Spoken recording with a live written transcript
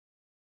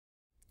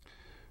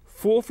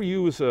Fool for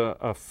You is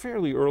a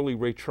fairly early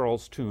Ray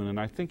Charles tune, and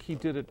I think he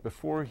did it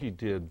before he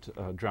did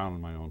Drown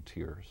in My Own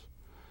Tears.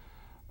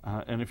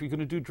 And if you're going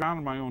to do Drown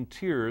in My Own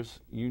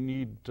Tears, you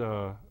need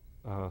 3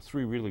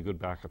 really good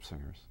backup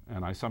singers,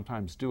 and I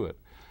sometimes do it.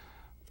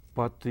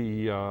 But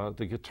the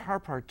guitar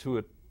part to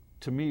it,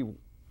 to me,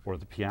 or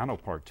the piano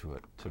part to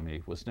it, to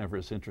me, was never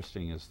as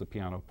interesting as the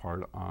piano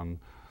part on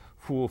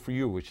Fool for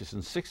You, which is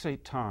in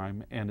 6/8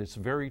 time, and it's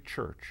very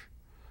church.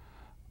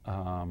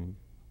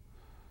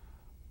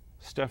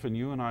 Stefan,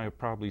 you and I have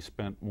probably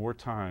spent more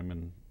time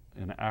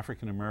in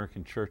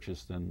African-American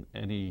churches than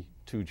any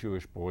 2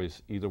 Jewish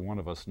boys either one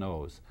of us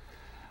knows.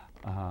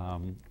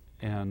 The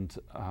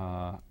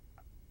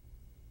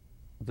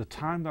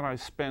time that I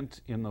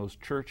spent in those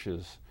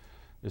churches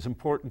is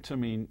important to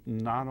me,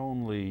 not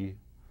only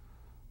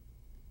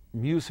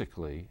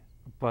musically,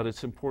 but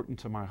it's important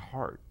to my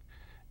heart.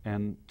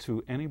 And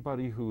to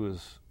anybody who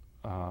is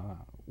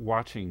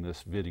watching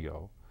this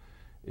video,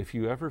 if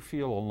you ever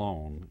feel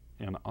alone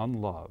and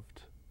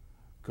unloved,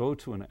 go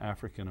to an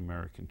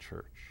African-American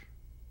church,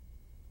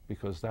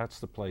 because that's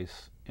the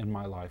place in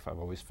my life I've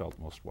always felt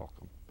most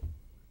welcome.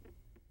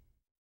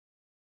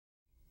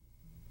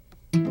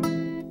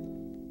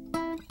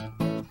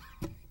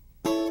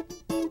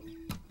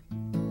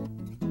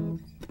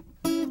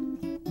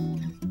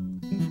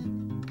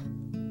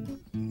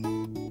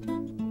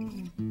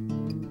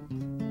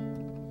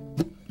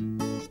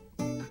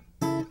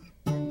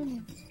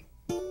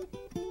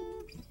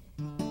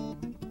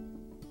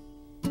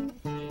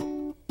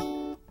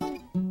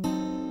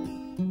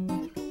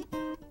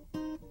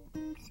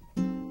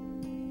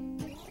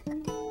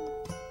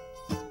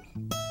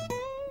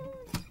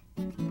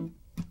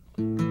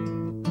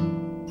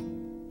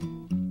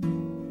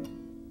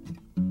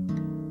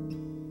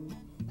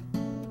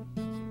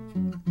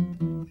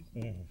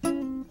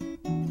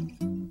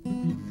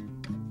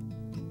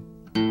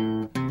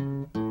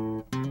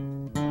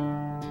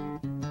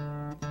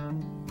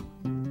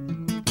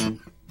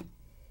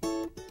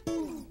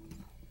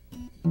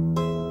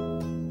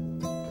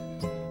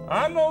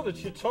 I know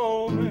that you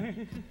told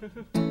me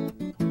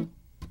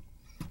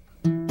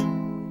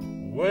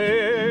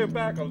way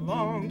back a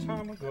long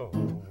time ago,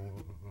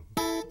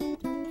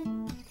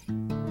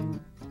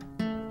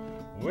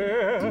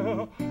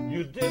 well,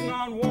 you did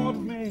not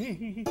want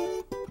me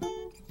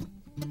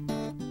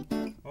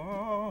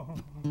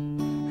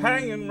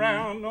hanging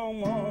round no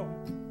more.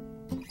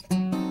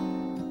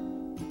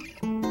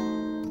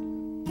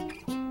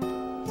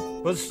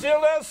 But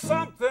still there's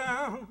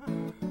something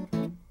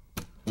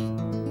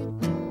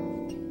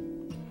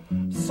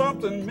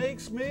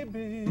makes me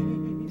be.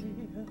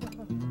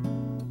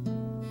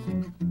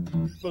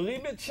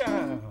 Believe me,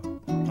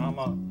 child, I'm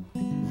a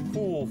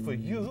fool for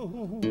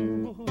you.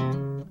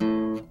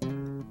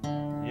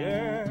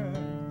 Yeah,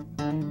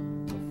 a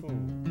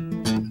fool.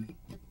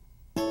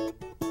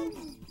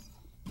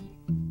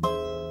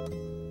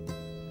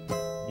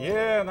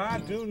 Yeah, and I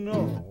do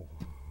know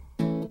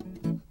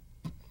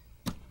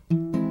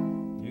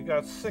you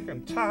got sick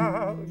and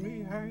tired of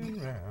me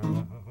hanging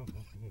around.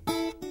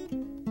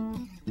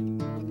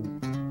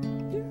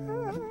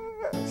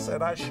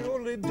 Said I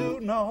surely do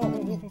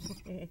know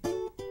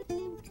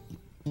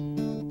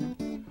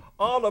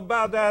all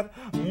about that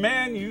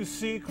man you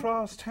see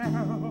cross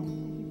town.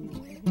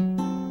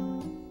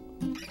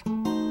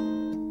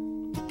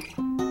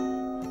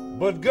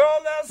 But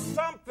girl, there's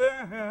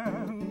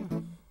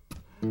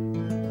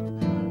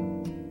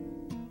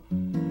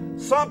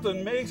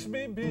something makes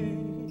me be.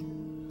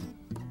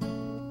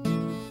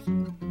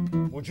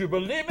 Would you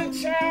believe it,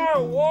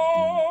 child?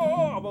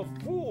 Whoa, I'm a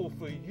fool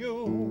for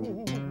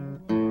you.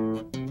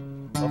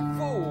 A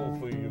fool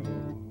for you.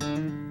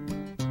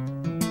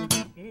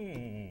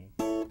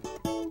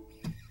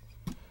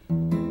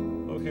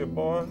 Look here,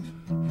 boys.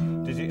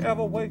 Did you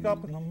ever wake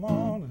up in the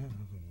morning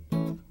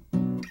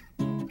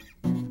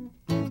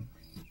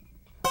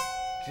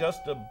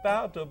just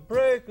about to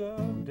break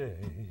of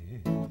day?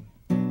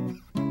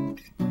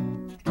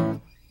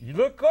 You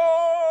look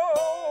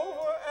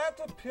over at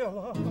the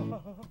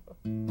pillow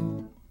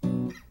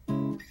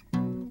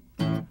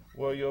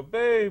where your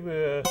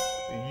baby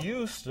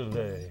used to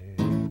lay.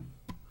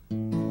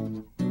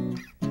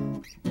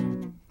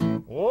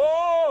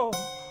 Oh,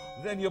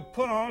 then you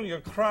put on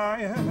your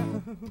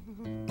crying.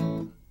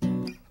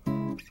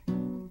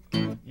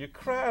 You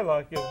cry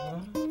like you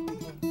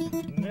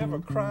never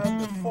cried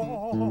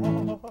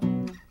before.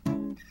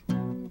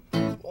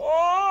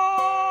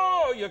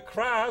 Oh, you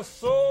cry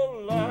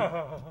so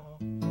loud.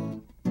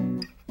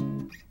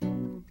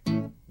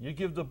 You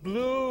give the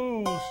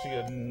blues to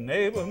your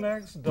neighbor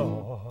next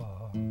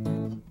door.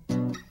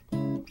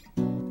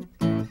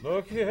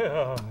 Look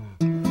here,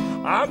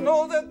 I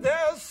know that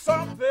there's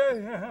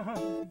something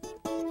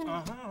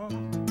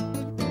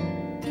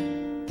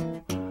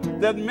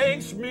that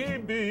makes me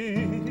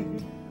be.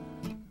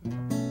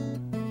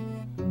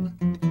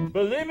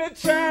 Believe me,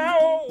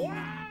 child,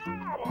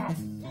 I'm a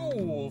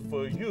fool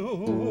for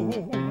you.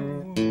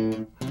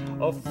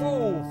 A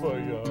fool for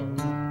you.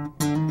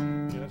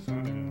 Yes, I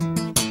am.